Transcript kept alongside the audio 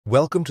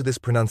Welcome to this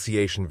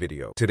pronunciation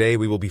video. Today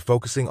we will be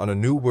focusing on a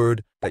new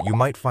word that you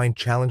might find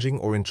challenging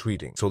or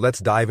intriguing. So let's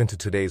dive into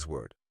today's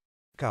word.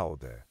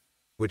 Cauda,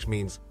 which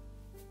means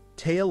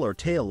tail or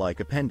tail-like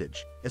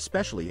appendage,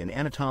 especially in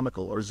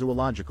anatomical or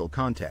zoological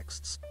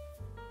contexts.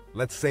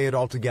 Let's say it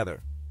all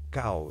together.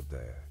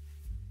 Cauda.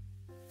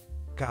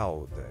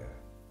 Cauda.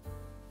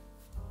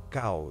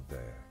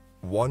 Cauda.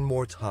 One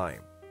more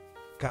time.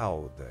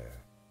 Cauda.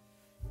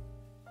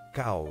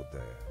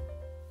 Cauda.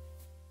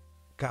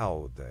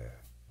 Cauda.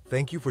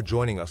 Thank you for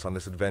joining us on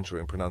this adventure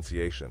in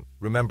pronunciation.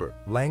 Remember,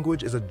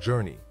 language is a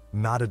journey,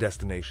 not a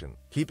destination.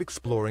 Keep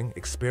exploring,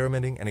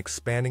 experimenting, and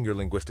expanding your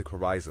linguistic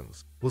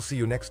horizons. We'll see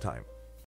you next time.